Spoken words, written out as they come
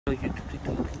YouTube,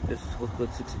 TikTok. This is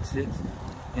Wolfblood 666,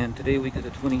 and today we got a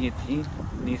 2018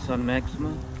 Nissan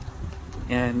Maxima,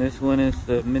 and this one is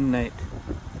the Midnight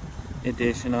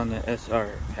Edition on the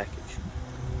SR package.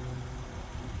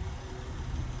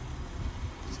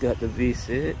 It's got the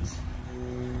V6.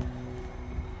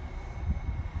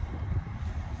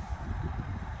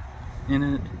 In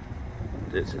it.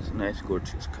 This is a nice,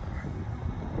 gorgeous car.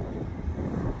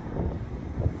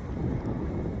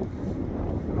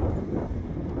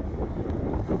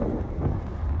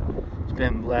 It's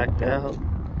been blacked out.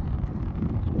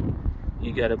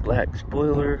 You got a black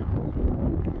spoiler.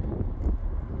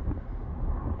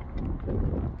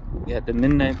 You got the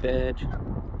Midnight badge,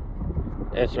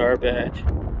 SR badge.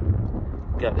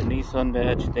 Got the Nissan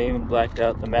badge. They even blacked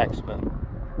out the Maxima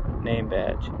name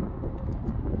badge.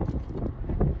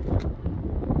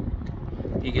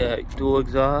 You got dual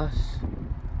exhaust.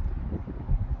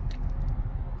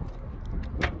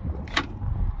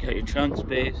 Got your trunk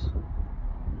space.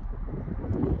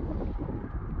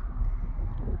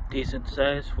 Decent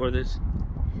size for this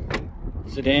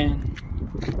sedan.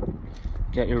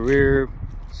 Got your rear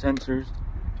sensors.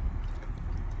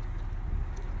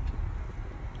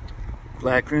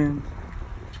 Black rims.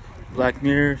 Black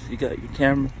mirrors. You got your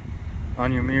camera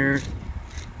on your mirrors.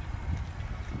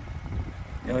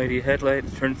 LED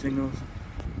headlights, turn signals,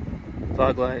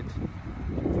 fog lights.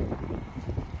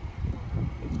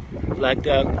 Blacked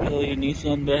out grill, your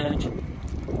Nissan badge.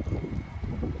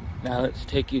 Now let's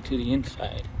take you to the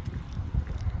inside.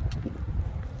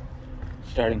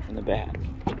 Starting from the back.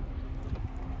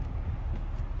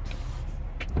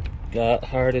 Got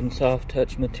hard and soft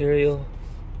touch material.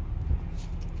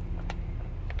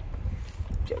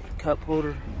 Got your cup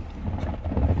holder.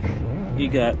 You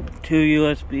got 2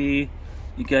 USB.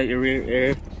 You got your rear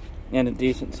air and a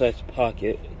decent sized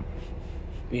pocket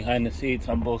behind the seats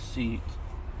on both seats.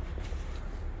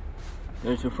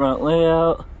 There's your front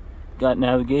layout. Got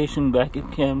navigation,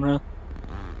 backup camera,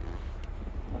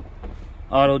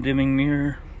 auto dimming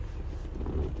mirror.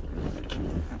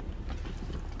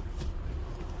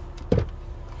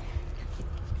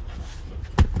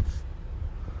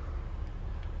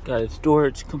 Got a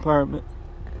storage compartment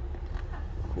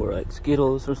for like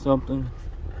Skittles or something.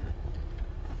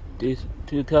 Decent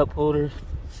 2 cup holders.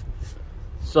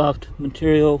 Soft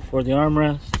material for the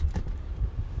armrest.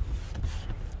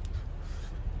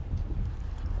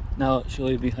 Now I'll show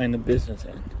you behind the business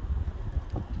end.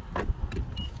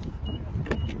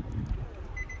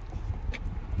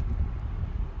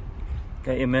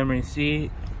 Got your memory seat,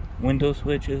 window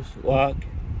switches, lock,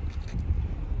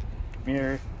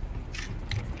 mirror.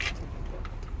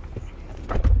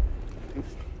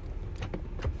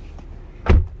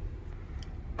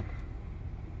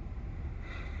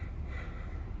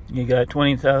 You got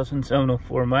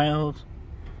 20,704 miles.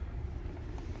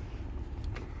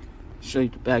 Show you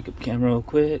the backup camera real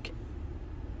quick.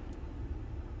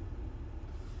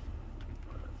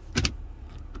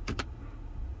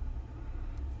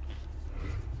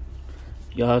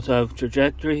 You also have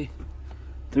trajectory,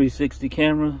 360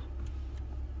 camera.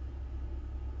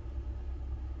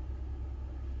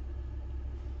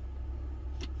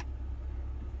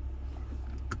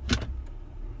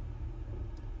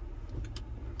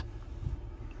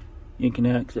 You can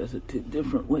access it 2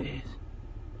 different ways.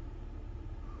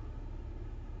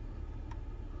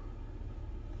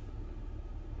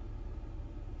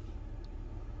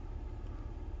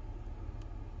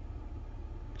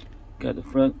 Got the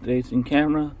front facing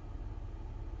camera.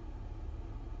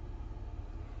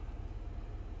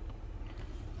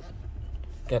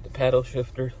 Got the paddle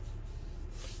shifter.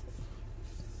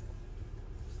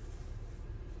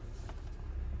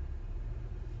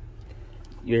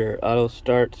 Your auto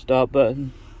start stop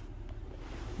button.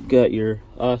 Got your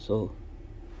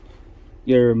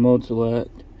your mode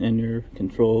select and your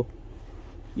control.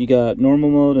 You got normal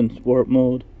mode and sport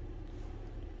mode.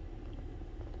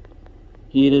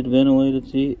 Heated, ventilated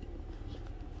seat.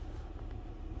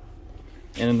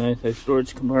 And a nice size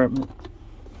storage compartment.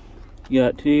 You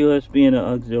got 2 USB and an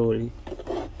auxiliary.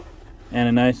 And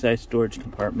a nice size storage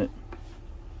compartment.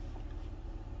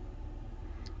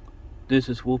 This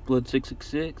is Wolfblood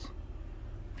 666.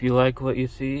 If you like what you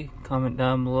see, comment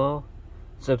down below.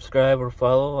 Subscribe or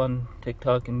follow on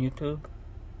TikTok and YouTube.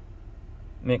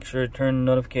 Make sure to turn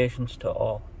notifications to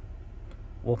all.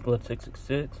 Wolfblood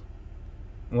 666.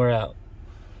 We're out.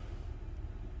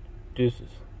 Deuces.